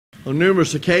On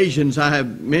numerous occasions I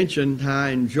have mentioned how I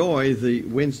enjoy the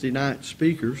Wednesday night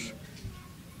speakers.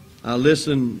 I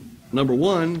listen, number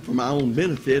one, for my own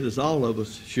benefit, as all of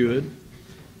us should.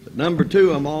 But number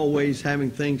two, I'm always having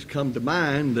things come to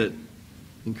mind that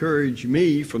encourage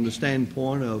me from the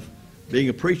standpoint of being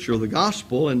a preacher of the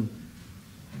gospel and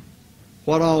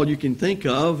what all you can think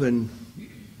of and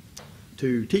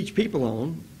to teach people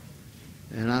on.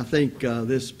 And I think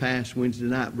this past Wednesday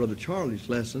night, Brother Charlie's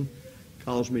lesson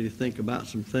caused me to think about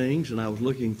some things, and I was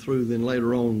looking through then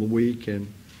later on in the week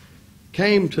and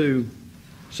came to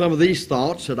some of these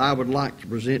thoughts that I would like to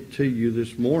present to you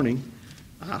this morning.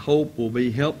 I hope will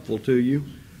be helpful to you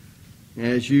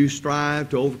as you strive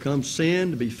to overcome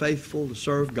sin, to be faithful to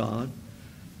serve God.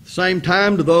 At the same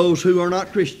time, to those who are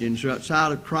not Christians, who are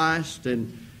outside of Christ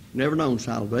and never known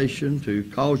salvation, to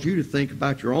cause you to think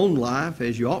about your own life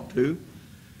as you ought to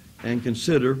and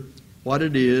consider what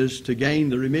it is to gain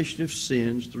the remission of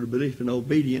sins through belief and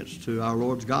obedience to our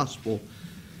Lord's gospel.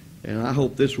 And I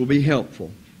hope this will be helpful.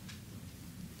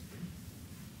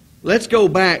 Let's go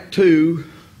back to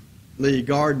the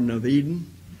Garden of Eden.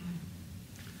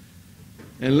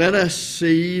 And let us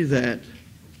see that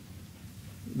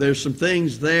there's some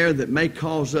things there that may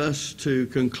cause us to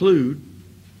conclude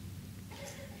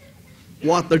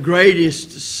what the greatest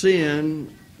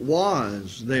sin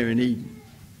was there in Eden.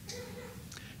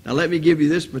 Now let me give you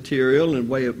this material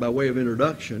by way of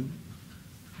introduction.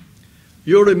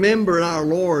 You'll remember in our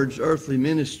Lord's earthly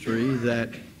ministry that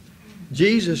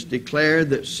Jesus declared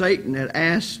that Satan had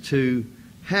asked to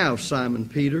have Simon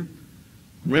Peter.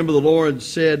 Remember the Lord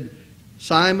said,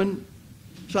 Simon,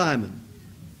 Simon,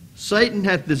 Satan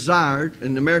hath desired,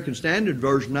 in the American Standard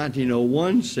Version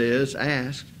 1901 says,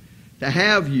 asked, to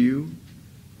have you,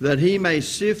 that he may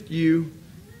sift you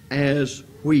as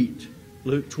wheat.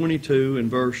 Luke 22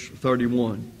 and verse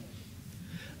 31.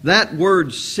 That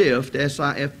word sift,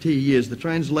 S-I-F-T, is the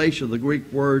translation of the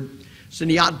Greek word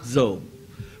syniazo,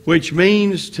 which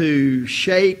means to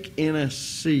shake in a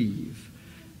sieve,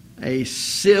 a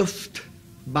sift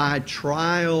by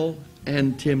trial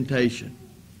and temptation.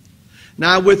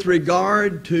 Now, with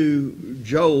regard to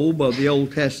Job of the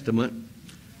Old Testament,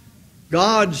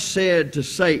 God said to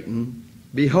Satan,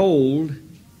 behold,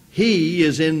 he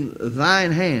is in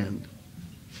thine hand,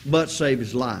 but save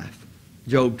his life.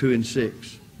 Job 2 and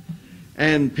 6.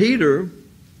 And Peter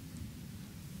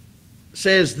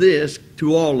says this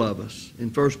to all of us in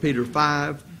 1 Peter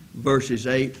 5, verses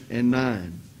 8 and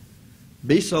 9.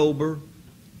 Be sober,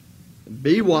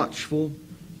 be watchful,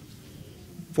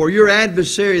 for your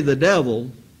adversary the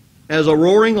devil, as a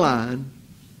roaring lion,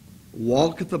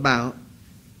 walketh about,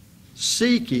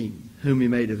 seeking whom he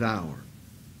may devour.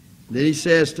 Then he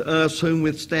says to us, whom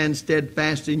withstand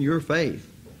steadfast in your faith,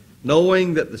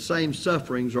 knowing that the same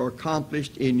sufferings are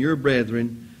accomplished in your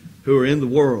brethren who are in the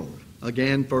world.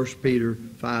 Again, 1 Peter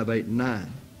 5, 8, and 9.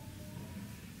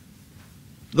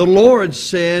 The Lord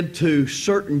said to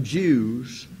certain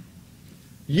Jews,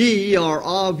 ye are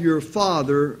of your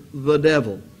father the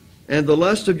devil, and the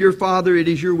lust of your father it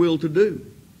is your will to do.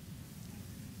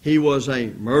 He was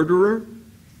a murderer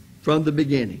from the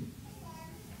beginning,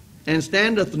 and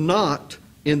standeth not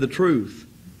in the truth,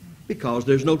 because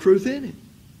there's no truth in him.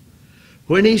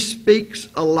 When he speaks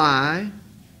a lie,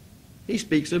 he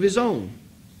speaks of his own,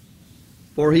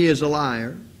 for he is a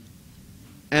liar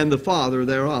and the father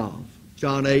thereof.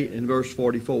 John 8 and verse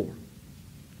 44.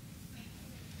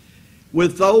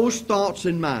 With those thoughts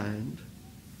in mind,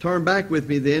 turn back with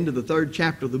me then to the 3rd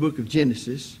chapter of the book of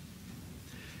Genesis,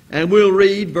 and we'll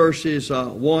read verses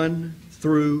 1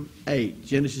 through 8.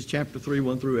 Genesis chapter 3,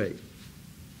 1 through 8.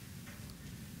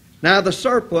 Now the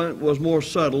serpent was more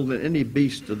subtle than any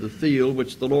beast of the field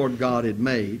which the Lord God had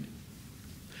made.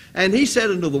 And he said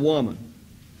unto the woman,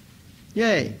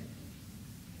 yea,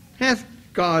 hath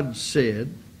God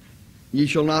said, ye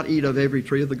shall not eat of every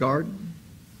tree of the garden?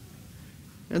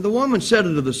 And the woman said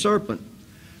unto the serpent,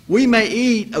 we may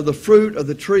eat of the fruit of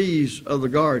the trees of the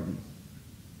garden.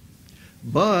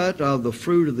 But of the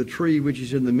fruit of the tree which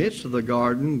is in the midst of the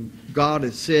garden, God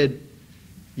hath said,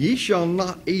 ye shall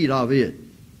not eat of it,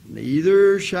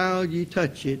 neither shall ye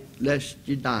touch it, lest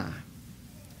ye die.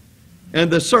 And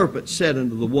the serpent said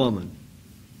unto the woman,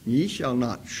 ye shall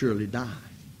not surely die.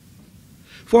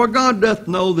 For God doth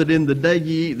know that in the day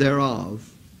ye eat thereof,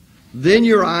 then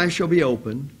your eyes shall be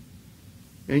opened,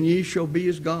 and ye shall be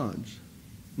as gods,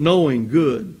 knowing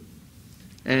good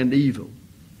and evil.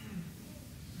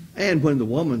 And when the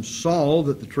woman saw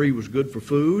that the tree was good for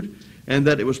food, and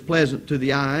that it was pleasant to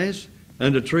the eyes,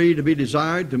 and a tree to be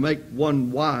desired to make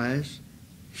one wise,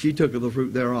 she took of the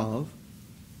fruit thereof,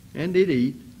 and did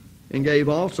eat, and gave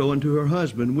also unto her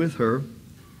husband with her,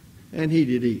 and he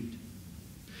did eat.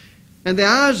 And the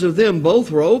eyes of them both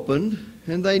were opened,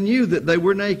 and they knew that they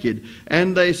were naked.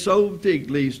 And they sewed fig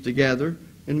leaves together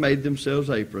and made themselves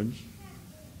aprons.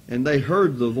 And they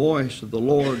heard the voice of the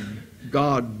Lord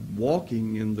God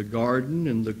walking in the garden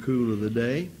in the cool of the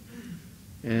day.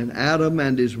 And Adam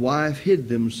and his wife hid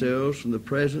themselves from the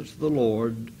presence of the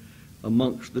Lord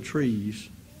amongst the trees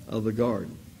of the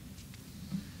garden.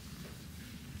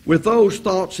 With those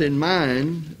thoughts in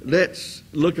mind, let's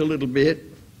look a little bit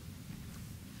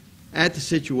at the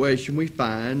situation we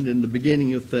find in the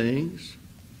beginning of things,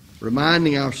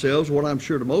 reminding ourselves what I'm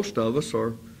sure to most of us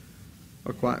are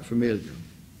quite familiar.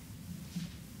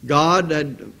 God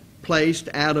had placed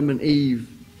Adam and Eve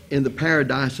in the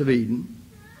paradise of Eden.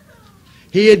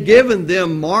 He had given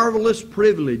them marvelous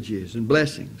privileges and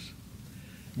blessings.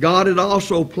 God had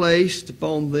also placed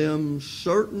upon them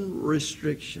certain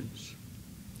restrictions.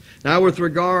 Now, with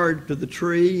regard to the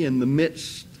tree in the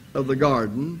midst of the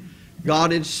garden,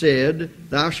 God had said,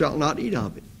 "Thou shalt not eat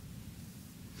of it.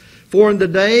 For in the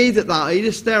day that thou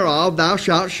eatest thereof, thou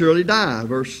shalt surely die."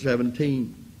 Verse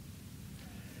 17.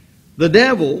 The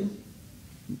devil,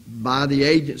 by the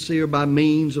agency or by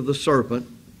means of the serpent,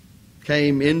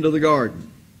 came into the garden.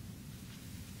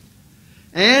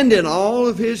 And in all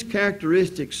of his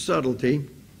characteristic subtlety,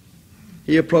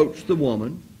 he approached the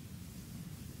woman.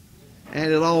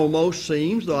 And it almost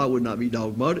seems, though I would not be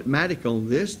dogmatic on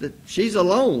this, that she's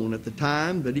alone at the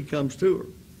time that he comes to her.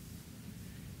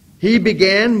 He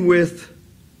began with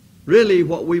really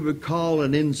what we would call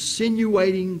an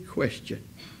insinuating question.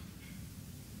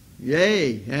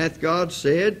 "Yea, hath God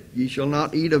said, Ye shall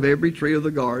not eat of every tree of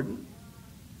the garden?"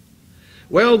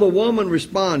 Well, the woman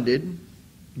responded,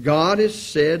 "God has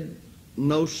said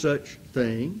no such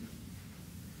thing."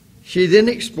 She then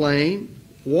explained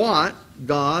what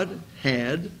God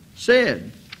had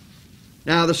said.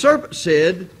 Now the serpent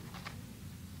said,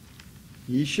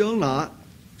 "Ye shall not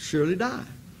surely die."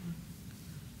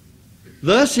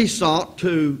 Thus he sought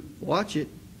to, watch it,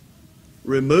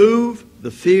 remove the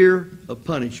fear of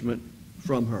punishment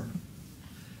from her.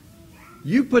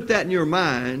 You put that in your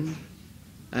mind,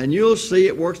 and you'll see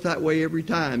it works that way every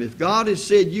time. If God has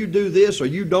said you do this or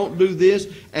you don't do this,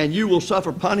 and you will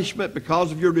suffer punishment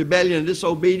because of your rebellion and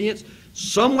disobedience,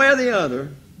 some way or the other,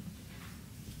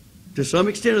 to some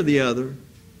extent or the other,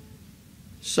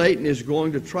 Satan is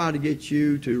going to try to get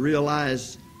you to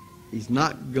realize he's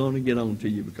not going to get on to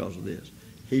you because of this.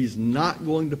 He's not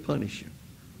going to punish you.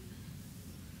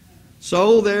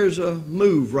 So there's a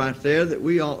move right there that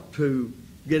we ought to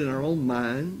get in our own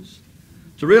minds,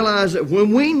 to realize that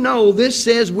when we know this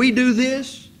says we do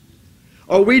this,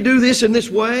 or we do this in this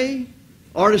way,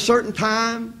 or at a certain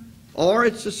time, or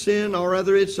it's a sin, or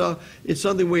rather it's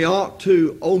something we ought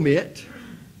to omit,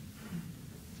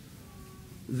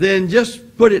 then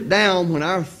just put it down when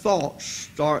our thoughts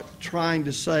start trying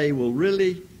to say, well,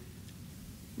 really,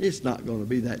 it's not going to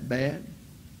be that bad.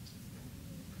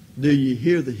 Do you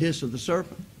hear the hiss of the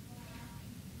serpent?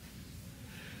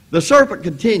 The serpent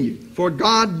continued, "For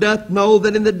God doth know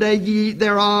that in the day ye eat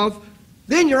thereof,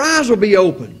 then your eyes will be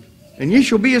opened, and ye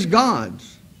shall be as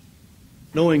gods,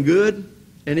 knowing good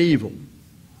and evil."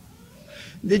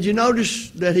 Did you notice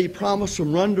that he promised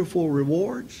some wonderful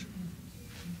rewards?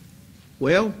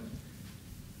 Well,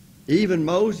 even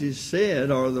Moses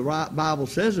said, or the Bible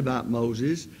says about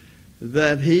Moses,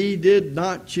 that he did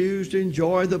not choose to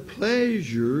enjoy the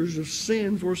pleasures of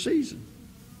sin for a season.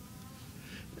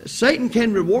 Satan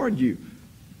can reward you.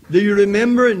 Do you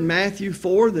remember in Matthew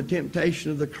 4, the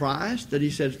temptation of the Christ, that he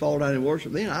said, "Fall down and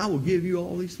worship, then I will give you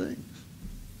all these things."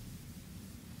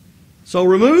 So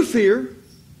remove fear,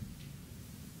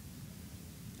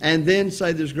 and then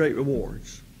say there's great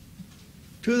rewards.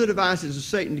 Two of the devices of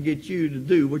Satan to get you to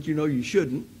do what you know you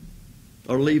shouldn't,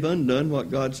 or leave undone what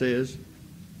God says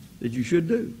that you should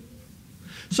do.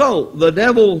 So the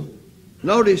devil,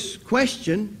 notice,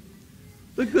 questioned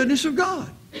the goodness of God.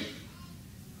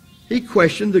 He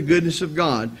questioned the goodness of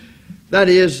God. That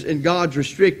is, in God's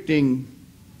restricting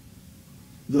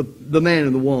the man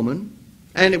and the woman,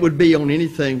 and it would be on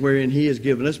anything wherein he has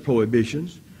given us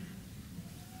prohibitions.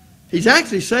 He's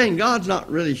actually saying God's not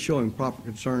really showing proper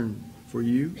concern for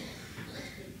you.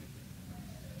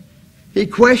 He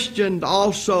questioned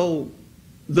also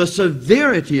the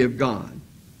severity of God.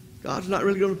 God's not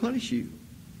really going to punish you.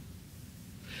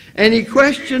 And he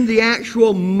questioned the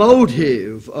actual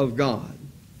motive of God.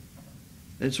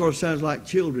 It sort of sounds like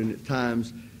children at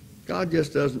times. God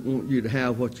just doesn't want you to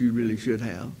have what you really should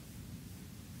have.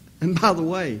 And by the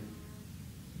way,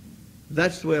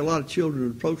 that's the way a lot of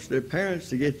children approach their parents,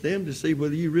 to get them to see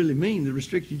whether you really mean the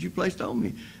restrictions you placed on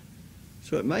me.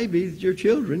 So it may be that your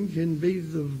children can be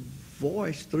the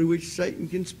voice through which Satan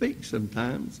can speak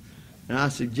sometimes. And I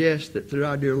suggest that through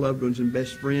our dear loved ones and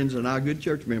best friends and our good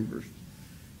church members,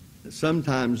 that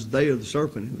sometimes they are the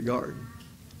serpent in the garden.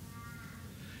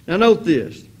 Now note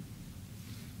this.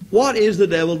 What is the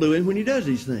devil doing when he does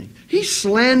these things? He's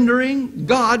slandering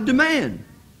God to man.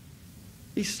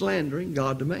 He's slandering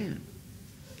God to man.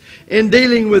 In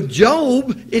dealing with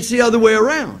Job, it's the other way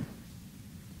around.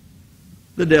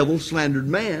 The devil slandered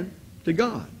man to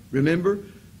God. Remember,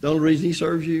 the only reason he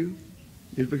serves you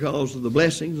is because of the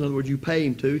blessings. In other words, you pay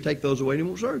him to. Take those away and he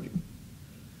won't serve you.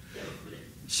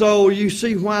 So you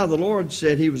see why the Lord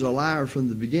said he was a liar from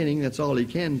the beginning. That's all he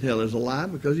can tell is a lie,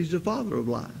 because he's the father of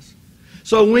lies.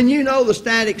 So when you know the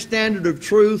static standard of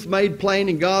truth made plain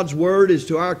in God's Word as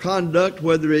to our conduct,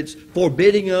 whether it's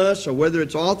forbidding us or whether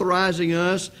it's authorizing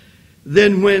us,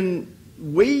 then when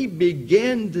we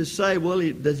begin to say, well,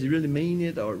 does he really mean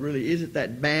it? Or really, is it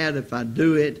that bad if I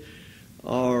do it?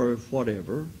 Or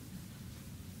whatever.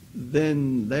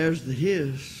 Then there's the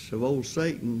hiss of old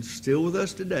Satan still with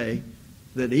us today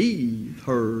that Eve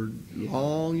heard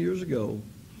long years ago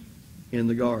in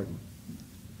the garden.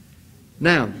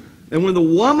 Now, and when the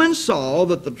woman saw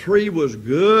that the tree was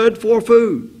good for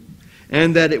food,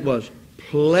 and that it was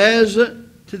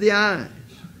pleasant to the eyes,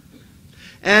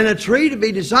 and a tree to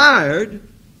be desired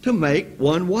to make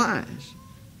one wise,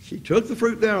 she took the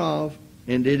fruit thereof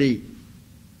and did eat.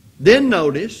 Then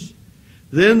notice,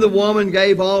 then the woman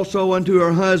gave also unto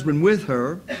her husband with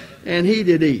her, and he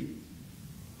did eat.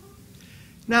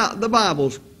 Now, the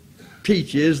Bible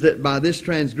teaches that by this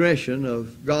transgression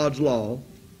of God's law,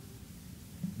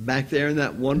 back there in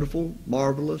that wonderful,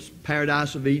 marvelous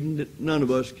paradise of Eden that none of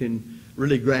us can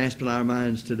really grasp in our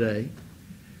minds today,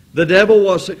 the devil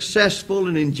was successful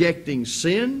in injecting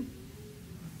sin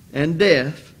and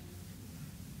death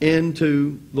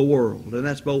into the world. And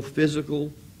that's both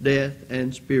physical death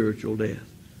and spiritual death.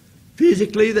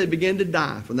 Physically, they began to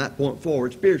die from that point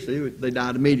forward. Spiritually, they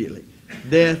died immediately.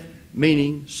 Death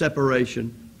meaning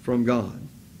separation from God.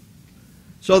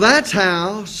 So that's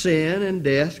how sin and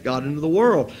death got into the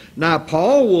world. Now,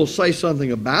 Paul will say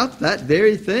something about that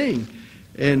very thing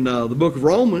in the book of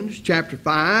Romans, chapter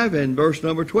 5 and verse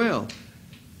number 12.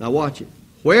 Now watch it.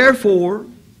 Wherefore,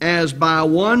 as by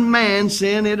one man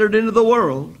sin entered into the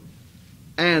world,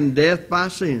 and death by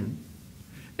sin,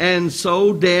 and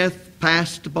so death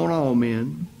passed upon all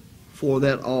men, for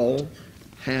that all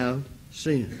have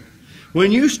sinned.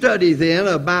 When you study then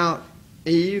about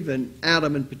Eve and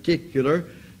Adam in particular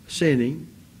sinning,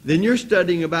 then you're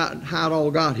studying about how it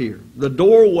all got here. The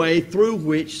doorway through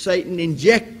which Satan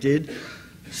injected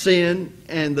sin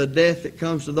and the death that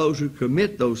comes to those who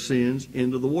commit those sins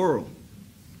into the world.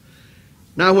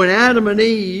 Now, when Adam and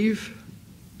Eve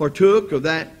partook of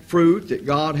that fruit that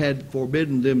God had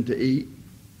forbidden them to eat,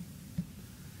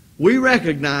 we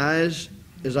recognize,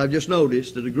 as I've just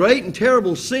noticed, that a great and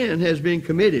terrible sin has been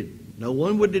committed. No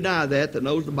one would deny that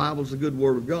knows the Bible is the good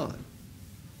Word of God.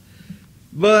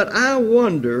 But I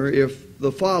wonder if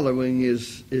the following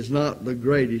is not the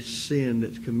greatest sin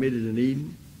that's committed in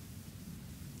Eden.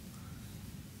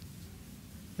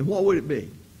 And what would it be?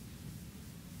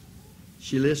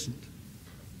 She listened.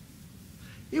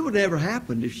 It would never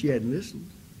happen if she hadn't listened.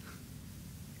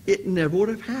 It never would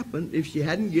have happened if she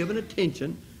hadn't given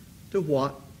attention to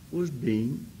what was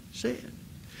being said.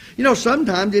 You know,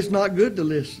 sometimes it's not good to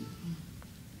listen.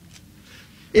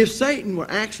 If Satan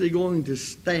were actually going to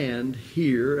stand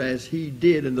here as he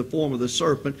did in the form of the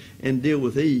serpent and deal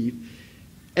with Eve,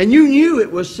 and you knew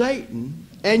it was Satan,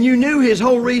 and you knew his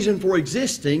whole reason for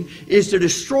existing is to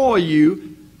destroy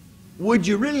you, would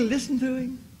you really listen to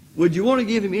him? Would you want to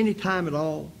give him any time at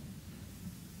all?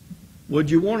 Would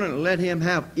you want to let him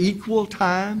have equal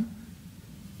time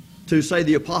to, say,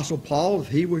 the Apostle Paul, if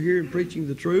he were here and preaching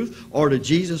the truth, or to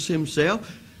Jesus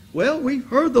himself? Well, we've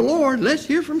heard the Lord. Let's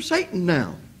hear from Satan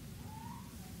now.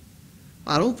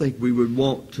 I don't think we would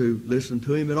want to listen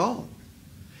to him at all.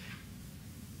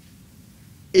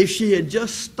 If she had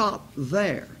just stopped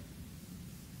there,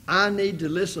 I need to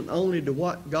listen only to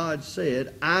what God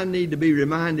said. I need to be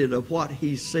reminded of what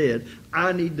he said.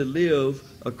 I need to live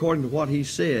according to what he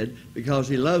said because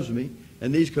he loves me,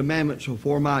 and these commandments are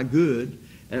for my good.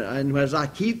 And as I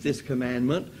keep this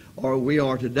commandment, or we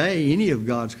are today, any of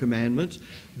God's commandments,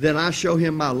 then I show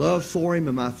him my love for him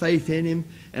and my faith in him.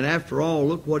 And after all,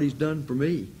 look what he's done for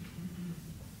me.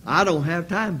 I don't have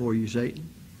time for you, Satan.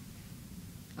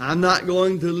 I'm not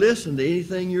going to listen to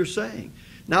anything you're saying.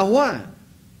 Now why?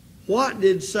 What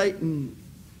did Satan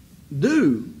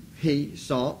do? He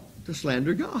sought to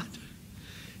slander God.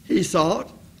 He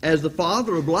sought, as the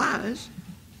father of lies,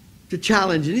 to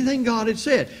challenge anything God had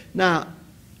said. Now,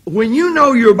 when you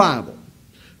know your Bible,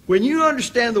 when you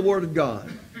understand the Word of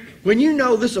God, when you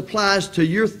know this applies to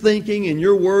your thinking and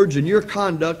your words and your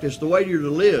conduct as the way you're to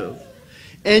live,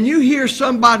 and you hear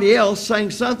somebody else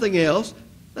saying something else,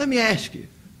 let me ask you,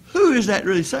 who is that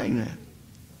really saying that?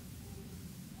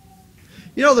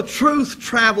 You know, the truth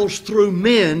travels through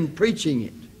men preaching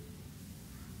it.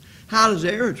 How does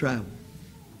error travel?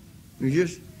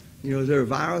 Is there a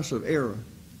virus of error?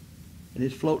 And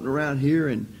it's floating around here,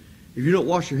 and if you don't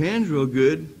wash your hands real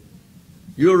good,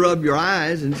 you'll rub your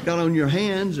eyes, and it's got on your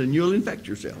hands, and you'll infect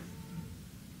yourself.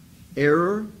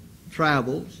 Error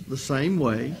travels the same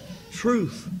way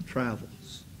truth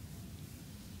travels,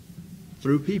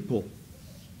 through people.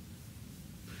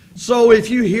 So if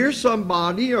you hear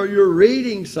somebody or you're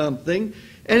reading something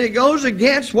and it goes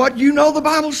against what you know the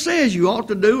Bible says you ought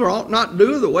to do or ought not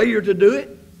do, the way you're to do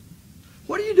it,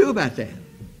 what do you do about that?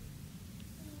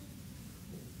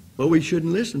 Well, we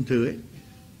shouldn't listen to it.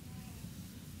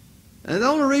 And the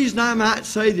only reason I might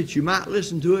say that you might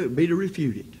listen to it would be to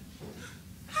refute it.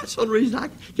 That's the only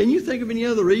reason can you think of any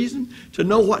other reason to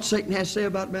know what Satan has to say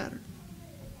about the matter?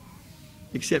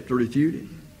 Except to refute it.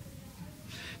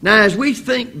 Now, as we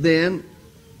think then,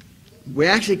 we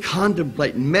actually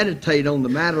contemplate and meditate on the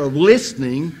matter of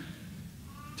listening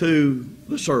to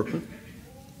the serpent,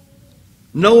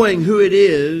 knowing who it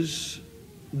is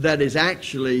that is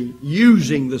actually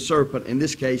using the serpent, in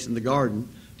this case in the garden,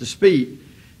 to speak,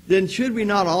 then should we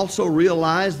not also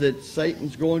realize that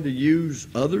Satan's going to use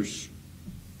others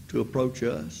to approach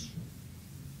us?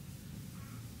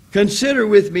 Consider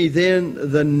with me then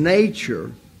the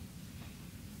nature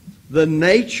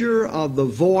of the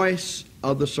voice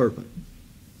of the serpent.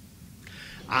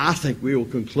 I think we will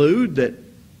conclude that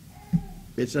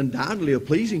it's undoubtedly a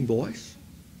pleasing voice.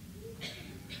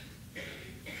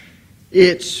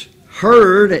 It's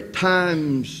heard at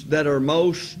times that are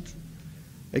most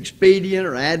expedient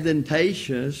or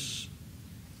advantageous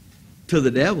to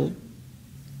the devil.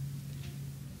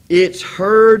 It's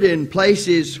heard in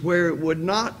places where it would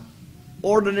not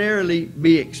ordinarily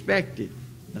be expected.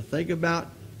 Now think about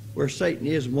where Satan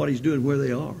is and what he's doing, where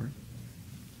they are.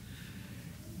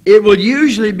 It will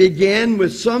usually begin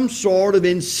with some sort of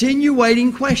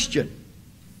insinuating question.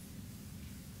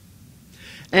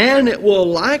 And it will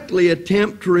likely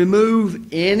attempt to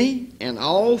remove any and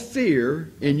all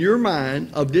fear in your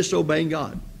mind of disobeying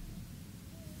God.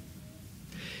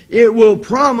 It will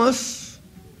promise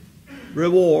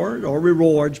reward or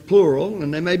rewards, plural,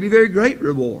 and they may be very great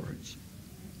rewards.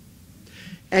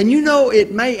 And you know,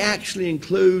 it may actually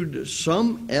include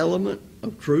some element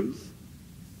of truth.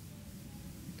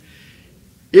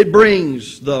 It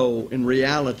brings, though, in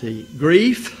reality,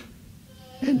 grief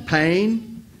and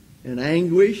pain and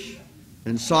anguish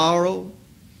and sorrow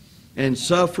and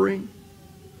suffering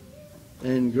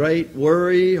and great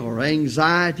worry or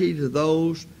anxiety to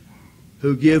those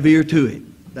who give ear to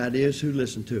it, that is, who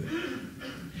listen to it.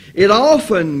 It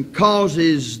often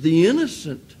causes the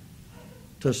innocent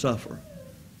to suffer.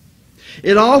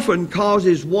 It often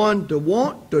causes one to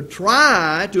want to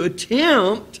try to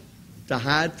attempt to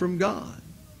hide from God.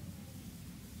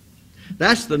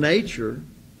 That's the nature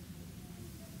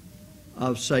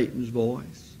of Satan's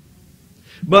voice.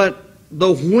 But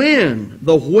the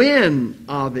when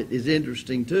of it is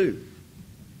interesting too.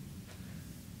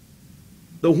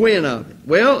 The when of it.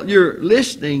 Well, you're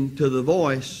listening to the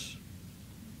voice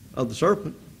of the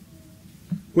serpent.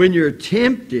 When you're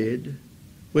tempted,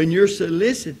 when you're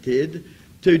solicited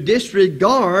to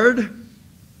disregard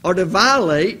or to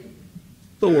violate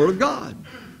the Word of God.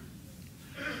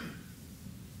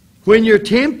 When you're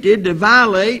tempted to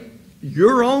violate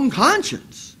your own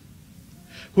conscience.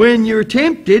 When you're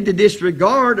tempted to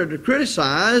disregard or to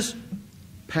criticize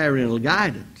parental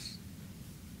guidance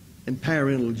and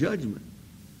parental judgment.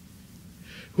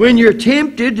 When you're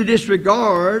tempted to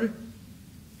disregard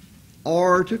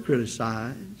or to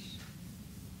criticize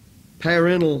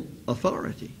parental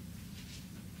authority.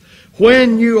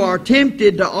 When you are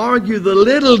tempted to argue the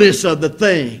littleness of the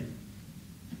thing.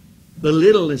 The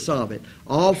littleness of it.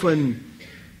 Often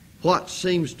what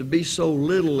seems to be so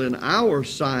little in our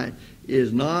sight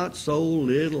is not so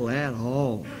little at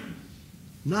all.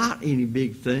 Not any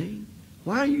big thing.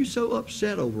 Why are you so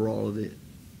upset over all of this?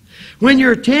 When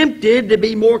you're tempted to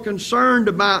be more concerned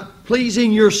about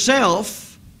pleasing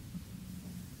yourself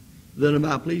than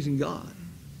about pleasing God.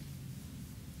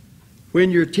 When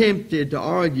you're tempted to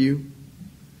argue,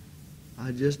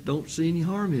 I just don't see any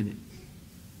harm in it.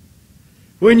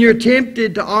 When you're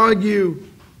tempted to argue,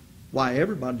 why,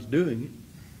 everybody's doing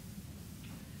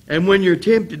it. And when you're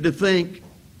tempted to think,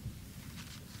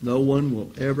 no one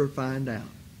will ever find out.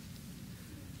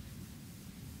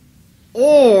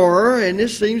 Or, and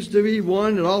this seems to be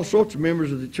one that all sorts of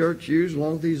members of the church use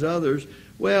along with these others,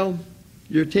 well,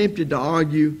 you're tempted to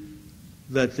argue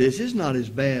that this is not as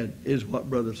bad as what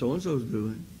Brother so-and-so is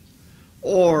doing.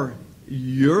 Or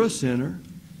you're a sinner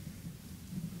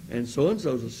and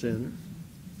so-and-so's a sinner.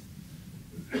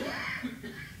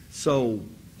 So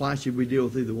why should we deal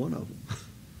with either one of them?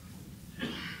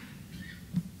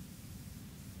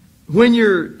 When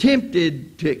you're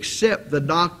tempted to accept the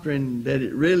doctrine that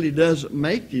it really doesn't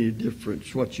make any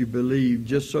difference what you believe,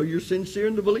 just so you're sincere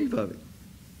in the belief of it.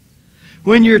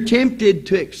 When you're tempted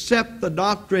to accept the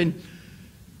doctrine,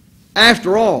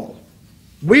 after all,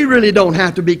 we really don't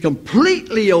have to be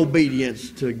completely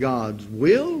obedient to God's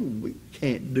will. We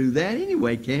can't do that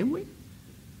anyway, can we?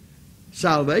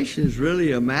 Salvation is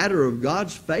really a matter of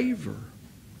God's favor.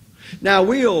 Now,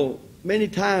 we'll many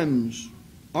times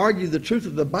argue the truth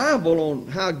of the Bible on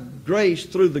how grace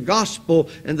through the gospel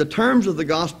and the terms of the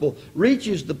gospel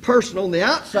reaches the person on the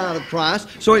outside of Christ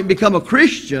so he can become a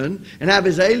Christian and have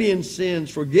his alien sins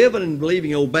forgiven and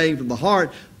believing and obeying from the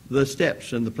heart the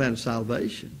steps and the plan of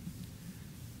salvation.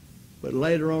 But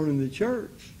later on in the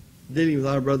church, dealing with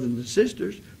our brothers and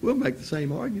sisters, we'll make the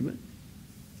same argument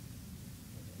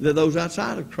that those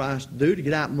outside of Christ do to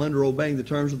get out from under obeying the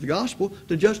terms of the gospel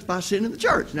to justify sin in the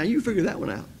church. Now you figure that one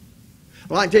out.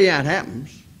 Well, I can tell you how it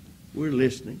happens. We're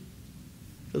listening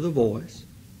to the voice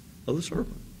of the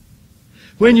serpent.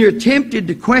 When you're tempted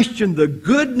to question the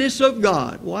goodness of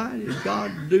God, why did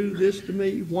God do this to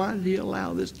me? Why did He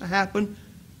allow this to happen?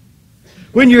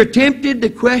 When you're tempted to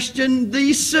question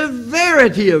the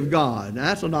severity of God. Now,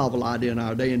 that's a novel idea in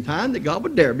our day and time, that God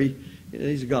would dare be,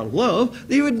 He's a God of love,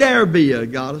 that He would dare be a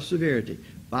God of severity.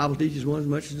 The Bible teaches one as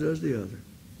much as it does the other.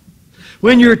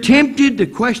 When you're tempted to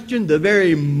question the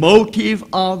very motive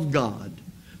of God.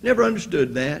 Never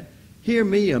understood that. Hear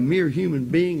me, a mere human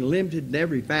being, limited in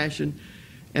every fashion,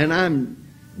 and I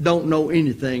don't know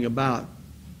anything about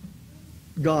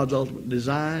God's ultimate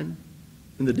design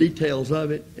and the details of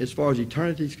it as far as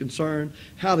eternity is concerned,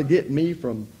 how to get me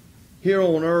from here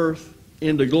on earth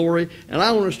into glory, and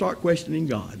I want to start questioning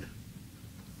God.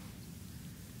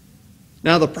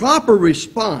 Now, the proper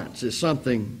response is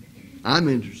something I'm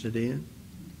interested in.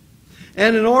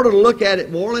 And in order to look at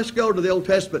it more, let's go to the Old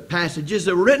Testament passages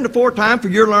that were written aforetime for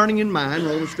your learning and mine,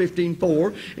 Romans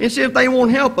 15:4, and see if they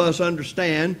won't help us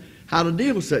understand how to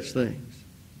deal with such things.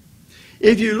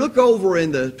 If you look over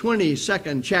in the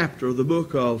 22nd chapter of the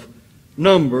book of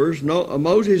Numbers,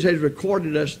 Moses has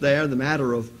recorded us there the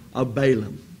matter of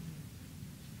Balaam.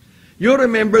 You'll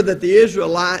remember that the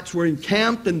Israelites were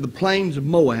encamped in the plains of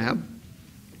Moab,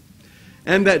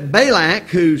 and that Balak,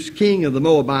 who's king of the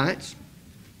Moabites,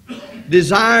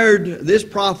 desired this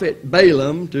prophet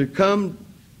Balaam to come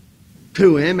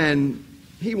to him, and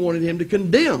he wanted him to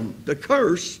condemn, to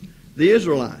curse the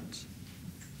Israelites.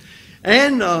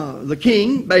 And the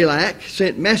king, Balak,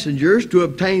 sent messengers to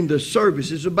obtain the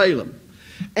services of Balaam.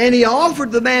 And he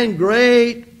offered the man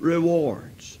great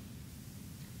rewards.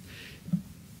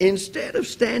 Instead of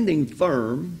standing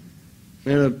firm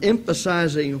and of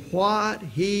emphasizing what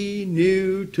he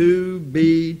knew to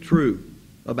be true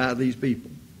about these people,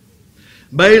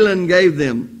 Balaam gave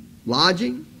them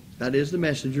lodging, that is the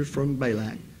messengers from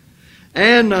Balak,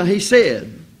 and he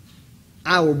said,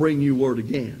 I will bring you word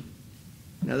again.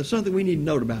 Now there's something we need to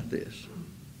note about this.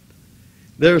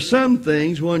 There are some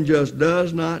things one just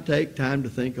does not take time to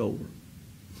think over.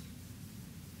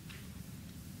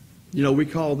 You know, we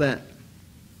call that,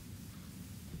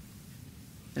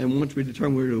 and once we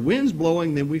determine where the wind's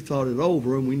blowing, then we've thought it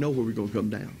over and we know where we're going to come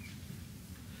down.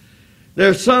 There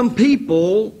are some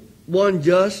people one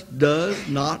just does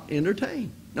not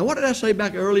entertain. Now, what did I say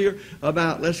back earlier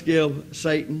about let's give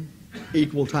Satan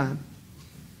equal time?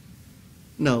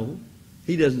 No,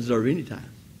 he doesn't deserve any time.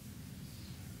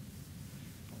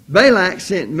 Balak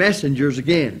sent messengers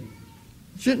again.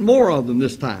 Sent more of them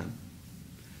this time.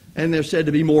 And they're said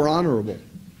to be more honorable.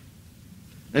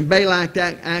 And Balak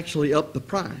actually upped the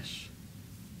price.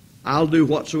 I'll do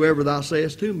whatsoever thou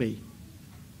sayest to me.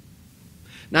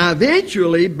 Now,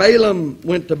 eventually, Balaam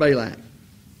went to Balak.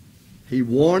 He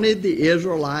wanted the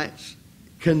Israelites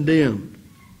condemned.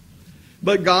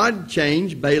 But God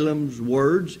changed Balaam's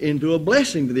words into a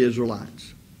blessing to the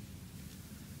Israelites.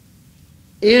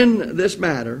 In this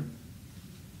matter,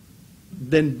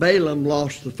 then Balaam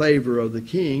lost the favor of the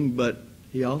king, but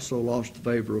he also lost the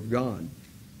favor of God.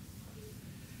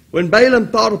 When Balaam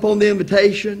thought upon the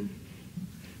invitation,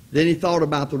 then he thought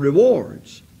about the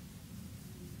rewards.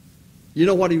 You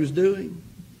know what he was doing?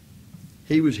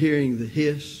 He was hearing the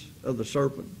hiss of the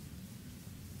serpent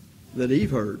that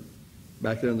Eve heard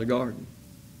back there in the garden.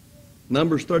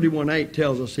 Numbers 31:8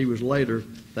 tells us he was later,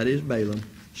 that is Balaam,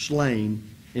 slain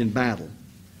in battle.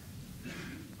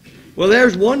 Well,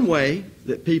 there's one way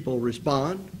that people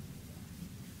respond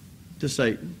to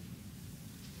Satan.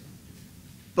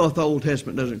 But the Old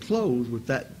Testament doesn't close with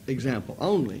that example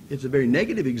only. It's a very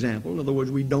negative example. In other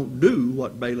words, we don't do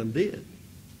what Balaam did.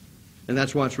 And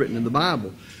that's why it's written in the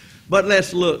Bible. But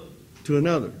let's look to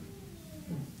another.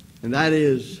 And that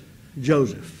is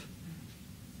Joseph.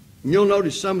 And you'll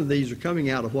notice some of these are coming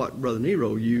out of what Brother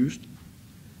Nero used.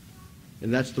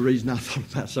 And that's the reason I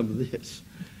thought about some of this.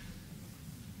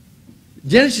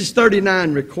 Genesis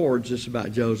 39 records this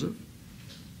about Joseph.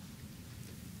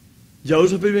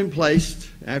 Joseph had been placed,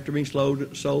 after being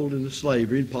sold into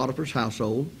slavery in Potiphar's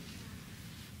household.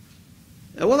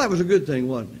 Well, that was a good thing,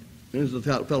 wasn't it? And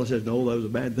the fellow says, no, that was a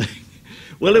bad thing.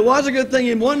 Well, it was a good thing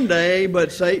in one day,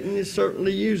 but Satan is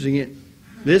certainly using it.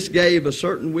 This gave a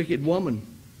certain wicked woman,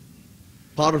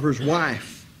 Potiphar's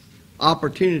wife,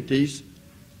 opportunities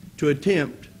to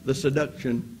attempt the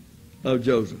seduction of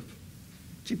Joseph.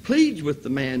 She pleads with the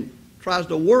man, tries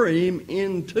to worry him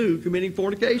into committing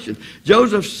fornication.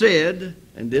 Joseph said,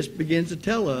 and this begins to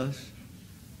tell us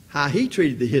how he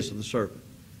treated the hiss of the serpent.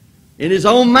 In his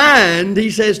own mind,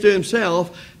 he says to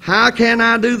himself, how can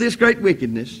I do this great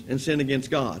wickedness and sin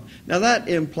against God? Now that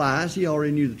implies he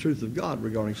already knew the truth of God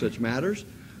regarding such matters,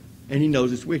 and he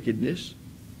knows it's wickedness,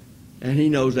 and he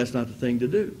knows that's not the thing to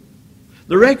do.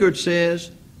 The record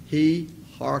says, he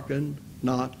hearkened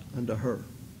not unto her.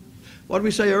 What did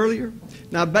we say earlier?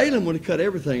 Now, Balaam would have cut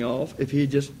everything off if he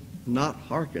had just not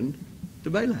hearkened to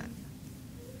Balak.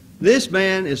 This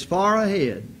man is far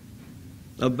ahead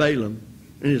of Balaam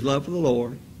in his love for the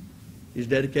Lord, his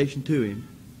dedication to him,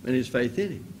 and his faith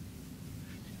in him.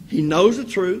 He knows the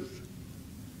truth.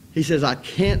 He says, I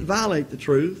can't violate the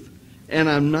truth, and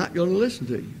I'm not going to listen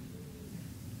to you.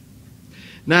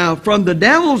 Now, from the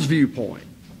devil's viewpoint,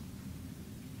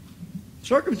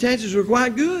 circumstances were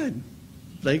quite good.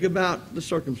 Think about the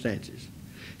circumstances.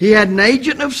 He had an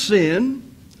agent of sin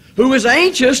who was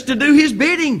anxious to do his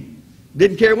bidding.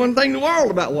 Didn't care one thing in the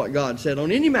world about what God said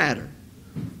on any matter.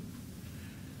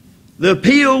 The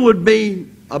appeal would be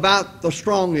about the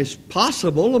strongest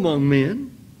possible among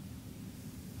men.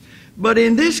 But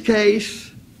in this case,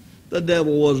 the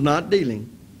devil was not dealing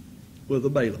with a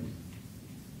Balaam.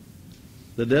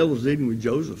 The devil was dealing with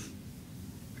Joseph,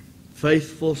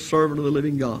 faithful servant of the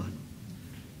living God.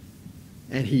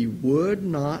 And he would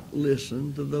not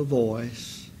listen to the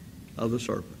voice of the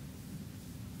serpent.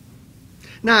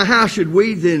 Now, how should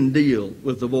we then deal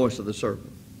with the voice of the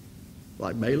serpent?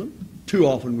 Like Balaam? Too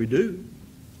often we do.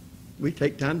 We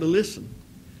take time to listen.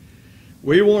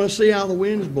 We want to see how the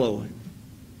wind's blowing.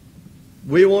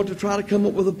 We want to try to come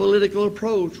up with a political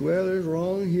approach. Well, there's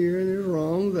wrong here and there's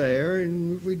wrong there,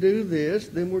 and if we do this,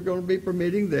 then we're going to be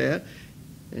permitting that.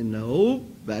 And no,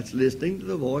 that's listening to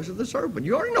the voice of the serpent.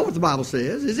 You already know what the Bible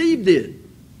says, as Eve did.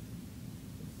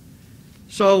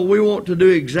 So we want to do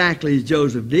exactly as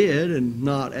Joseph did and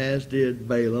not as did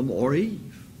Balaam or Eve.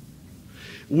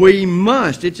 We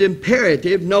must, it's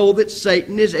imperative, know that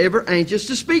Satan is ever anxious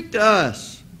to speak to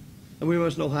us. And we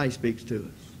must know how he speaks to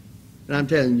us. And I'm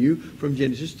telling you, from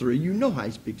Genesis 3, you know how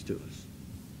he speaks to us.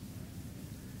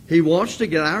 He wants to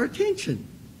get our attention.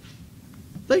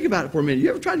 Think about it for a minute. You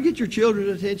ever tried to get your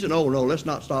children's attention? Oh, no, let's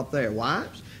not stop there.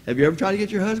 Wives, have you ever tried to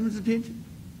get your husband's attention?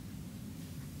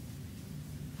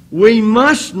 We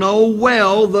must know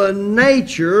well the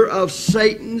nature of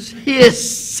Satan's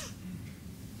hiss.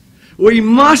 We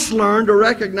must learn to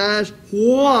recognize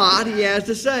what he has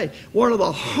to say. One of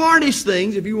the hardest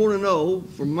things, if you want to know,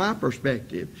 from my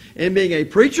perspective, and being a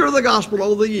preacher of the gospel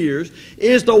over the years,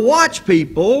 is to watch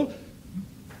people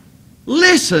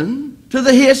listen to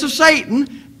the hiss of Satan,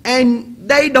 and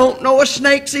they don't know a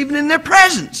snake's even in their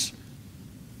presence.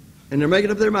 And they're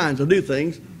making up their minds to do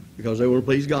things because they want to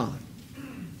please God.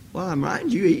 Well, I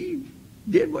remind you, Eve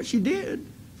did what she did.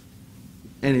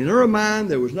 And in her mind,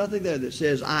 there was nothing there that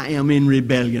says, I am in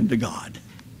rebellion to God.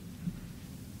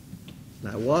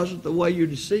 That wasn't the way you're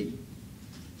deceived.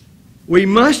 We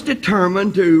must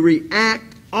determine to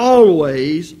react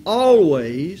always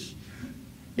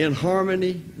in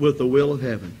harmony with the will of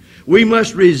heaven. We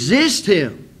must resist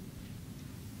him.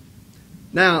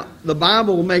 Now, the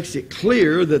Bible makes it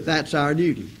clear that that's our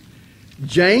duty.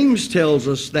 James tells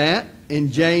us that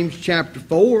in James chapter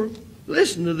 4.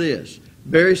 Listen to this.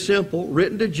 Very simple,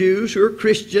 written to Jews who are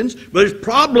Christians, but there's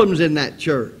problems in that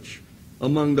church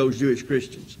among those Jewish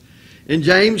Christians. In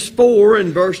James 4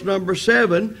 and verse number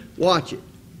 7, watch it.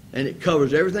 And it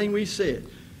covers everything we said.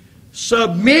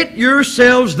 Submit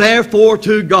yourselves therefore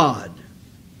to God.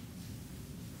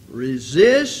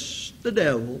 Resist the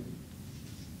devil,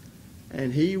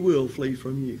 and he will flee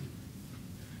from you.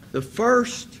 The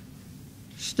first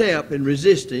step in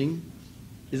resisting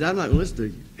is I'm not going to listen to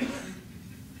you.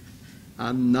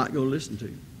 I'm not going to listen to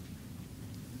you.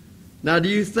 Now, do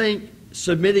you think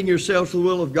submitting yourself to the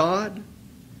will of God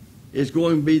is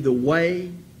going to be the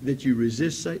way that you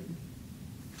resist Satan?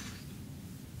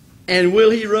 And will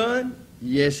he run?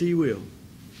 Yes, he will.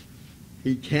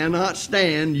 He cannot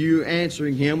stand you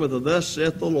answering him with a thus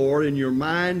saith the Lord in your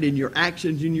mind, in your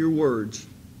actions, in your words.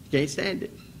 You can't stand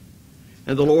it.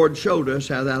 And the Lord showed us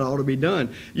how that ought to be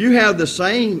done. You have the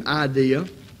same idea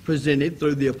presented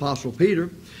through the Apostle Peter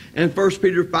in 1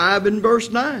 Peter 5 and verse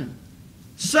 9.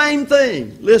 Same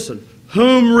thing. Listen.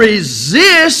 Whom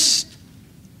resist,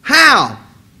 how?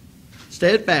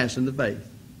 Steadfast in the faith,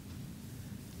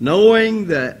 knowing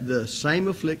that the same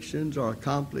afflictions are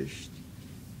accomplished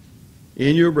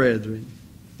in your brethren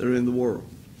that are in the world.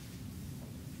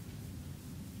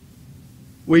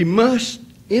 We must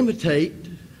imitate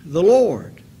the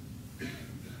Lord.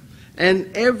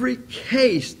 And every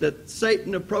case that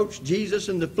Satan approached Jesus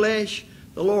in the flesh,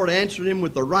 the Lord answered him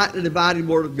with the rightly divided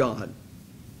word of God.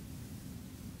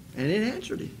 And it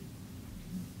answered him.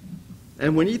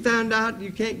 And when he found out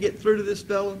you can't get through to this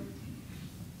fellow,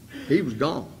 he was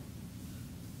gone.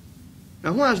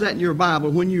 Now, why is that in your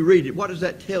Bible? When you read it, what does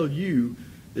that tell you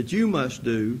that you must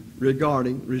do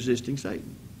regarding resisting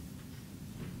Satan?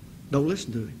 Don't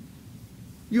listen to him.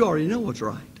 You already know what's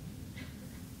right.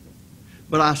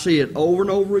 But I see it over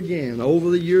and over again, over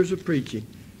the years of preaching.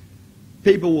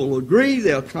 People will agree,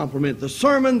 they'll compliment the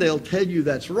sermon, they'll tell you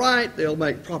that's right, they'll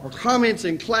make proper comments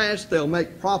in class, they'll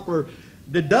make proper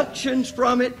deductions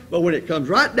from it, but when it comes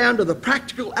right down to the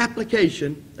practical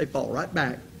application, they fall right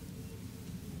back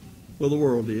where the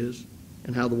world is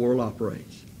and how the world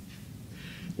operates.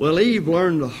 Well, Eve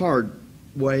learned the hard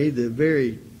way the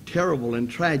very terrible and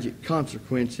tragic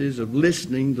consequences of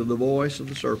listening to the voice of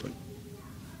the serpent.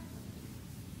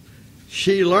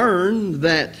 She learned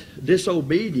that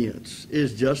disobedience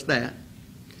is just that.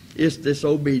 It's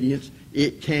disobedience.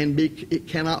 It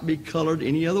cannot be colored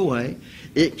any other way.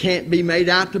 It can't be made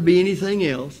out to be anything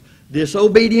else.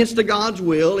 Disobedience to God's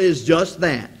will is just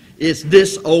that. It's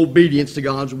disobedience to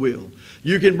God's will.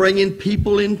 You can bring in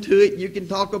people into it. You can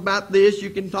talk about this. You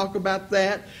can talk about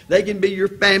that. They can be your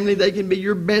family. They can be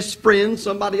your best friend.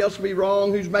 Somebody else will be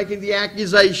wrong who's making the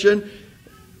accusation.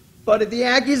 But if the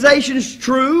accusation is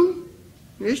true,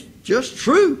 it's just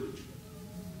true,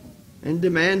 and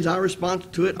demands our response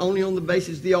to it only on the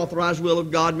basis of the authorized will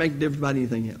of God, make a difference about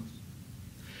anything else.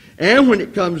 And when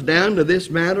it comes down to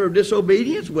this matter of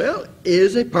disobedience, well,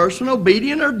 is a person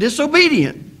obedient or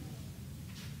disobedient?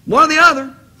 One or the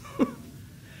other.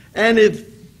 And if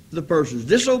the person's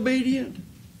disobedient,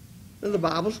 then the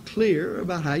Bible's clear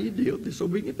about how you deal with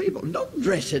disobedient people. Don't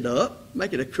dress it up,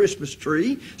 make it a Christmas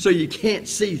tree so you can't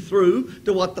see through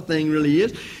to what the thing really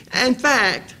is. In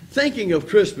fact, thinking of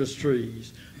Christmas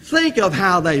trees, think of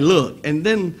how they look, and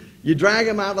then you drag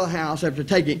them out of the house after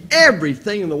taking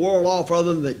everything in the world off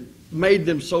other than that made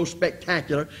them so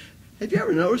spectacular. Have you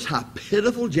ever noticed how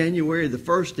pitiful January the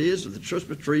 1st is with the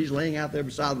Christmas trees laying out there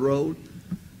beside the road?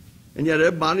 And yet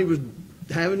everybody was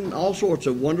having all sorts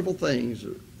of wonderful things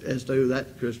as to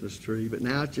that Christmas tree, but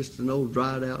now it's just an old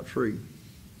dried out tree.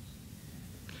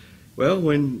 Well,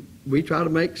 when we try to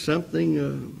make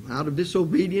something out of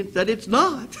disobedience that it's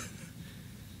not,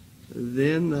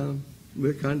 then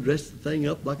we're kind of dressed the thing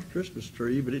up like a Christmas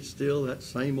tree, but it's still that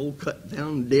same old cut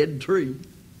down dead tree.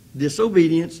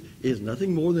 Disobedience is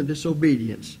nothing more than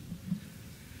disobedience.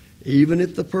 Even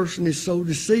if the person is so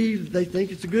deceived they think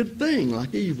it's a good thing,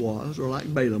 like Eve was or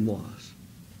like Balaam was.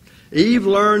 Eve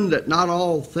learned that not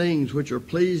all things which are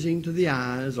pleasing to the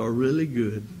eyes are really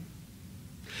good.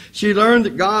 She learned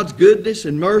that God's goodness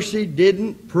and mercy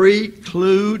didn't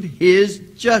preclude His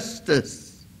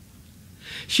justice.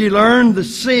 She learned the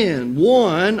sin,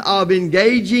 one, of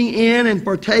engaging in and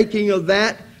partaking of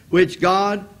that which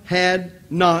God had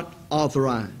not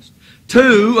authorized.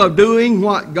 Two, of doing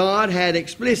what God had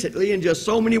explicitly, in just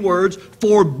so many words,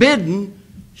 forbidden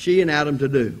she and Adam to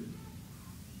do.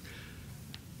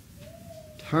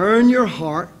 Turn your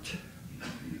heart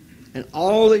and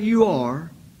all that you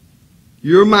are,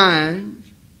 your mind,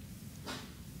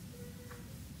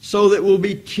 so that we'll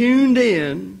be tuned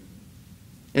in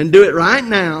and do it right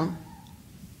now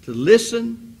to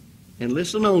listen and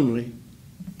listen only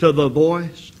to the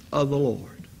voice of the Lord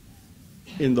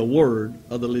in the Word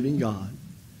of the living God,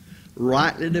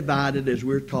 rightly divided as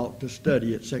we're taught to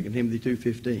study at 2 Timothy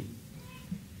 2:15.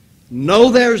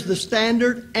 Know there's the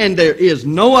standard and there is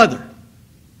no other.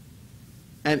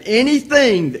 And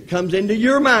anything that comes into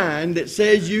your mind that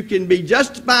says you can be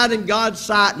justified in God's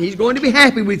sight and He's going to be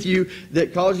happy with you,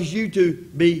 that causes you to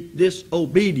be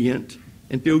disobedient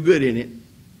and feel good in it,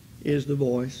 is the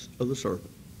voice of the serpent.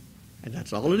 And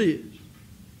that's all it is.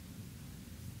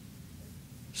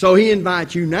 So he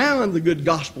invites you now in the good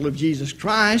gospel of Jesus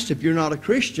Christ, if you're not a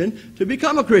Christian, to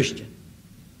become a Christian.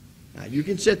 Now you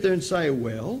can sit there and say,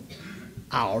 well,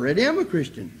 I already am a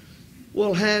Christian.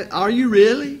 Well, are you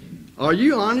really? Are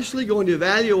you honestly going to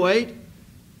evaluate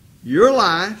your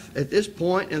life at this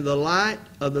point in the light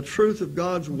of the truth of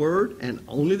God's Word and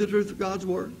only the truth of God's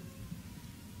Word?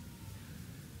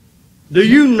 Do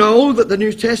you know that the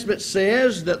New Testament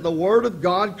says that the Word of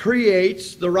God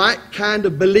creates the right kind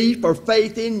of belief or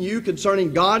faith in you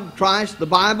concerning God, Christ, the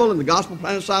Bible, and the gospel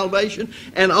plan of salvation,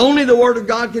 and only the Word of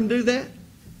God can do that?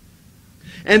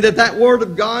 And that Word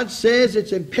of God says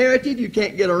it's imperative, you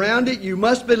can't get around it, you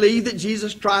must believe that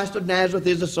Jesus Christ of Nazareth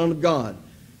is the Son of God.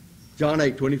 John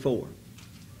 8:24.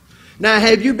 Now,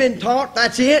 have you been taught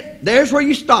that's it? There's where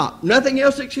you stop. Nothing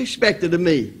else is expected of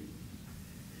me.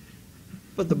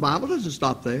 But the Bible doesn't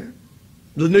stop there.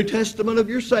 The New Testament of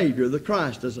your Savior, the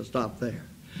Christ, doesn't stop there.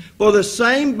 For the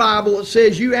same Bible that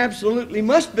says you absolutely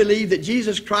must believe that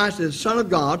Jesus Christ is the Son of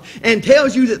God and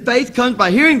tells you that faith comes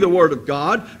by hearing the Word of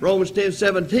God, Romans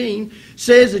 10:17,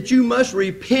 says that you must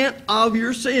repent of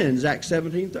your sins, Acts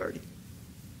 17:30.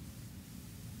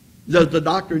 Does the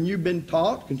doctrine you've been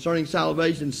taught concerning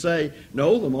salvation say,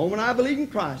 no, the moment I believe in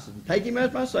Christ and take Him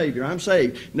as my Savior, I'm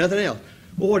saved, nothing else?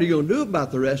 Well, what are you going to do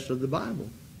about the rest of the Bible?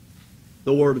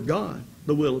 The Word of God,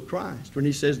 the will of Christ, when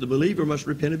He says the believer must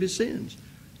repent of his sins.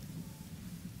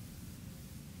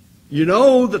 You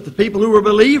know that the people who were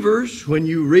believers, when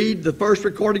you read the first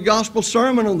recorded gospel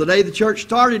sermon on the day the church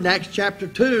started in Acts chapter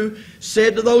 2,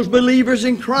 said to those believers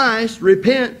in Christ,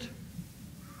 repent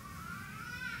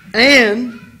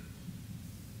and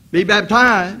be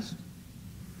baptized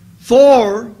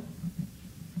for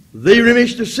the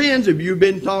remission of sins. Have you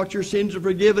been taught your sins are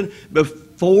forgiven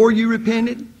before you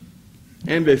repented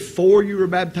and before you were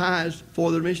baptized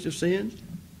for the remission of sins?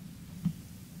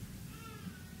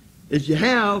 If you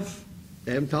have,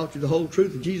 they haven't taught you the whole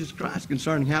truth of Jesus Christ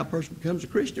concerning how a person becomes a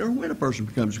Christian or when a person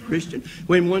becomes a Christian,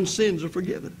 when one's sins are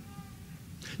forgiven.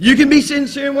 You can be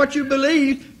sincere in what you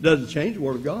believe. Doesn't change the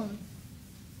Word of God.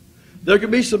 There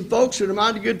could be some folks that are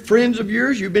mighty good friends of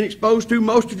yours you've been exposed to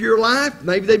most of your life.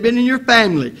 Maybe they've been in your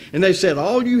family. And they said,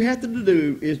 all you have to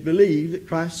do is believe that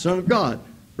Christ is the Son of God.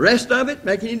 The rest of it,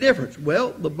 make any difference? Well,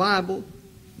 the Bible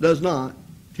does not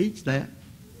teach that.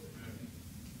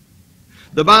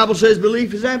 The Bible says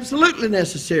belief is absolutely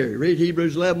necessary. Read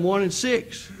Hebrews 11:1 and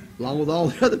 6, along with all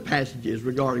the other passages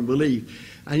regarding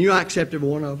belief. And you accept every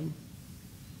one of them.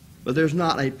 But there's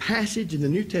not a passage in the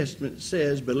New Testament that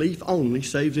says belief only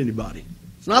saves anybody.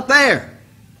 It's not there.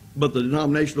 But the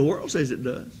denomination of the world says it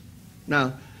does.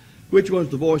 Now, which one's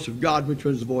the voice of God? Which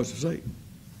one's the voice of Satan?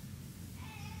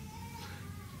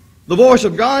 The voice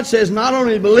of God says not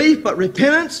only belief, but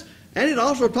repentance. And it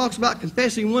also talks about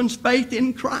confessing one's faith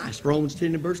in Christ, Romans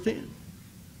 10 and verse 10.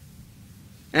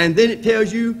 And then it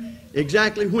tells you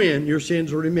exactly when your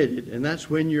sins are remitted. And that's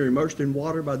when you're immersed in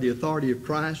water by the authority of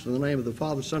Christ in the name of the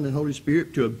Father, Son, and Holy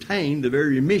Spirit to obtain the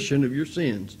very remission of your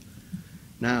sins.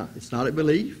 Now, it's not at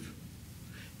belief,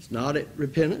 it's not at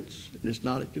repentance, and it's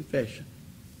not at confession.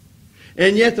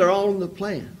 And yet they're all in the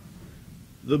plan.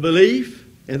 The belief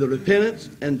and the repentance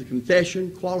and the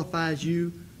confession qualifies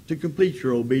you to complete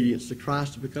your obedience to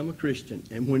Christ to become a Christian.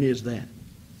 And when is that?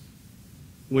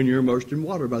 When you're immersed in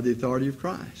water by the authority of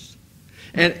Christ.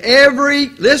 And every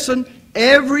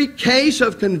case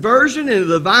of conversion in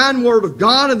the divine Word of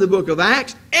God in the book of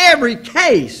Acts, every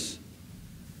case,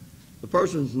 the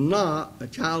person's not a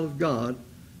child of God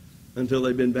until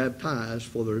they've been baptized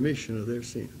for the remission of their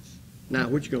sins. Now,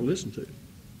 what you going to listen to?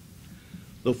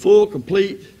 The full,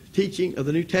 complete teaching of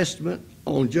the New Testament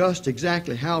on just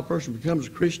exactly how a person becomes a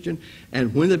Christian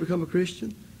and when they become a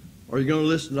Christian? Or are you going to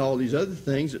listen to all these other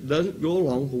things that doesn't go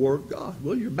along with the Word of God?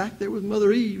 Well, you're back there with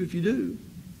Mother Eve if you do.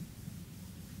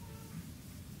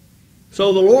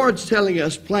 So the Lord's telling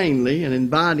us plainly and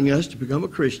inviting us to become a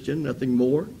Christian, nothing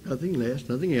more, nothing less,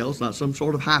 nothing else, not some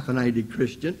sort of hyphenated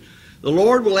Christian. The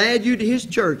Lord will add you to His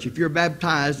church if you're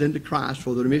baptized into Christ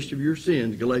for the remission of your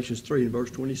sins, Galatians 3 and verse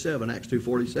 27, Acts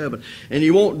 2:47. And He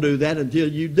won't do that until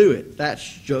you do it. That's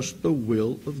just the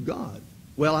will of God.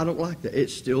 Well, I don't like that.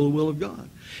 It's still the will of God.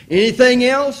 Anything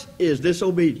else is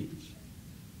disobedience.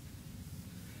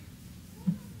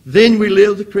 Then we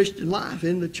live the Christian life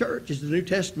in the church, as the New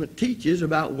Testament teaches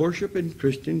about worship and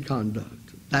Christian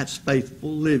conduct. That's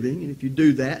faithful living, and if you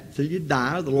do that till you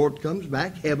die, the Lord comes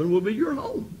back, heaven will be your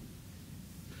home.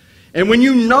 And when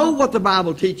you know what the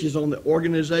Bible teaches on the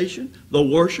organization, the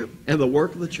worship, and the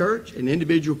work of the church, and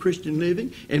individual Christian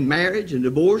living, and marriage, and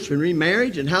divorce, and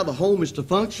remarriage, and how the home is to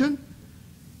function,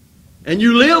 and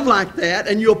you live like that,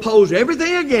 and you oppose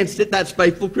everything against it, that's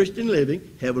faithful Christian living,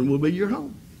 heaven will be your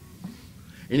home.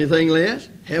 Anything less,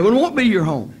 heaven won't be your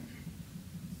home.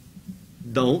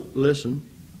 Don't listen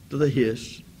to the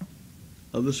hiss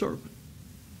of the serpent.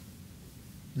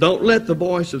 Don't let the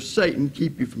voice of Satan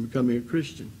keep you from becoming a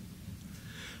Christian.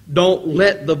 Don't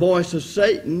let the voice of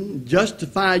Satan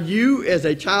justify you as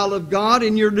a child of God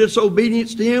in your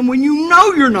disobedience to him when you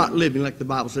know you're not living like the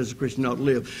Bible says a Christian ought to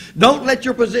live. Don't let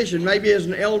your position, maybe as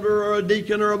an elder or a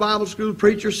deacon or a Bible school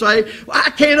preacher, say, well, I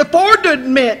can't afford to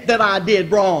admit that I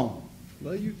did wrong.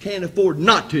 Well, you can't afford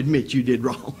not to admit you did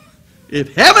wrong.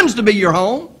 If heaven's to be your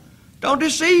home, don't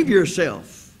deceive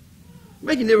yourself.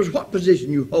 Making difference what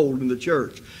position you hold in the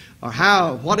church or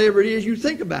how, whatever it is you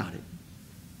think about it.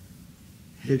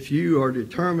 If you are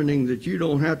determining that you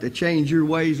don't have to change your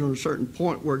ways on a certain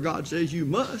point where God says you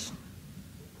must,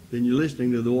 then you're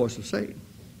listening to the voice of Satan.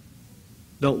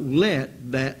 Don't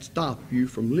let that stop you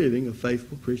from living a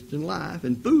faithful Christian life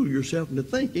and fool yourself into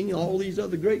thinking all these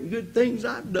other great and good things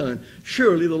I've done.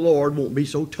 Surely the Lord won't be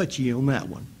so touchy on that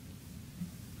one.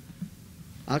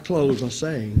 I close by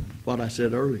saying what I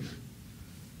said earlier.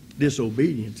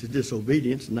 Disobedience is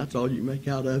disobedience, and that's all you make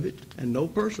out of it. And no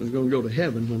person is going to go to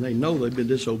heaven when they know they've been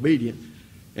disobedient,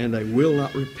 and they will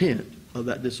not repent of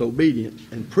that disobedience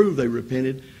and prove they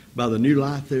repented by the new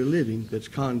life they're living that's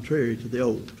contrary to the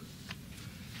old.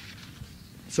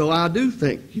 So I do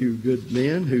thank you good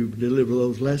men who deliver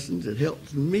those lessons. It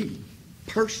helps me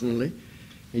personally.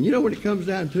 And you know, when it comes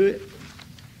down to it,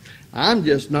 I'm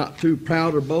just not too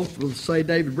proud or boastful to say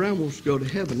David Brown wants to go to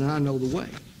heaven, and I know the way.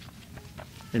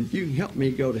 And if you can help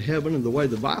me go to heaven in the way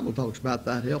the Bible talks about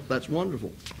that help, that's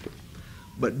wonderful.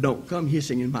 But don't come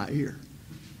hissing in my ear.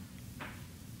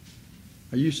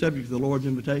 Are you subject to the Lord's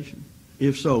invitation?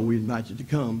 If so, we invite you to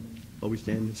come while we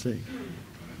stand and sing.